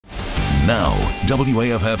Now,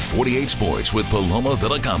 WAFF 48 Sports with Paloma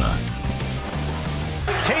Villicana.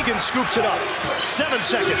 Hagan scoops it up. 7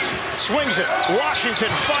 seconds. Swings it.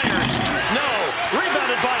 Washington fires. No.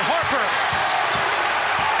 Rebounded by Harper.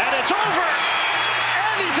 And it's over.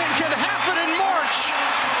 Anything can happen in March.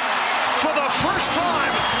 For the first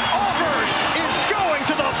time, Auburn is going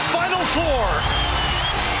to the Final Four.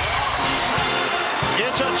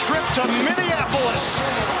 It's a trip to Minneapolis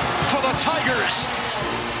for the Tigers.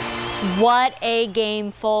 What a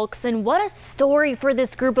game, folks, and what a story for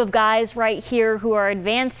this group of guys right here who are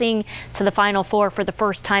advancing to the Final Four for the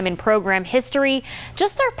first time in program history.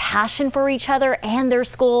 Just their passion for each other and their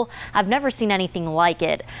school, I've never seen anything like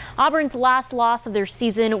it. Auburn's last loss of their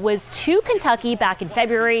season was to Kentucky back in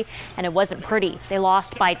February, and it wasn't pretty. They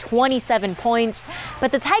lost by 27 points,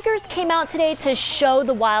 but the Tigers came out today to show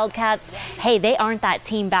the Wildcats, hey, they aren't that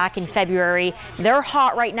team back in February. They're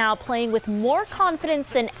hot right now, playing with more confidence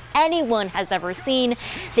than anyone has ever seen.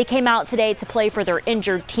 They came out today to play for their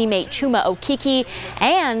injured teammate Chuma Okeke,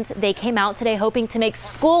 and they came out today hoping to make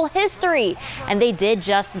school history, and they did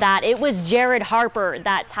just that. It was Jared Harper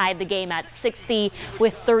that tied the game at 60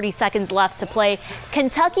 with 30 seconds left to play.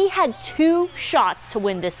 Kentucky had 2 shots to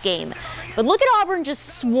win this game, but look at Auburn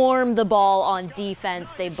just swarm the ball on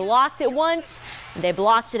defense. They blocked it once, they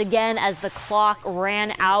blocked it again as the clock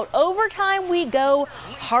ran out. Overtime we go.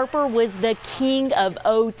 Harper was the king of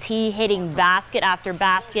OT, hitting basket after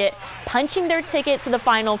basket, punching their ticket to the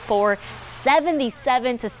Final Four,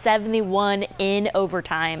 77-71 in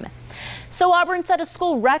overtime. So Auburn set a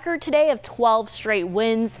school record today of 12 straight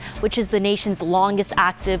wins, which is the nation's longest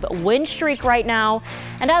active win streak right now.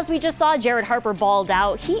 And as we just saw, Jared Harper balled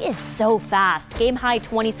out. He is so fast. Game high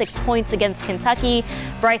 26 points against Kentucky.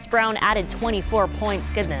 Bryce Brown added 24 points.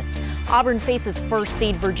 Goodness. Auburn faces first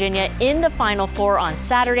seed Virginia in the Final Four on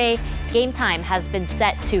Saturday. Game time has been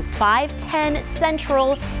set to 5:10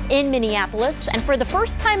 Central in Minneapolis. And for the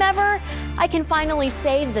first time ever, I can finally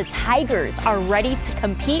say the Tigers are ready to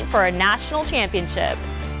compete for a national championship.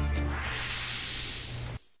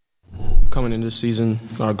 Coming into the season,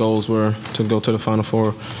 our goals were to go to the Final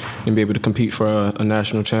Four and be able to compete for a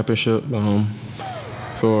national championship.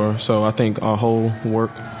 So I think our whole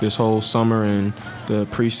work this whole summer and the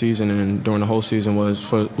preseason and during the whole season was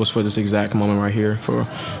for this exact moment right here, for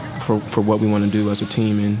what we want to do as a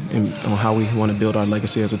team and how we want to build our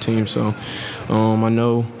legacy as a team. So I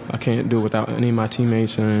know I can't do it without any of my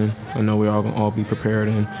teammates, and I know we're all going to all be prepared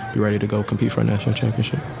and be ready to go compete for a national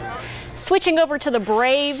championship. Switching over to the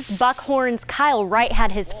Braves, Buckhorns' Kyle Wright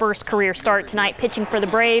had his first career start tonight pitching for the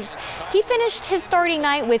Braves. He finished his starting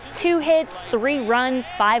night with 2 hits, 3 runs,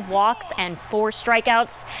 5 walks, and 4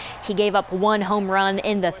 strikeouts. He gave up 1 home run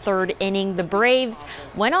in the 3rd inning. The Braves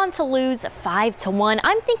went on to lose 5-1.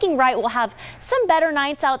 I'm thinking Wright will have some better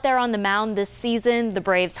nights out there on the mound this season. The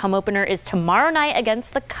Braves' home opener is tomorrow night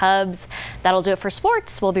against the Cubs. That'll do it for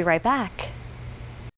sports. We'll be right back.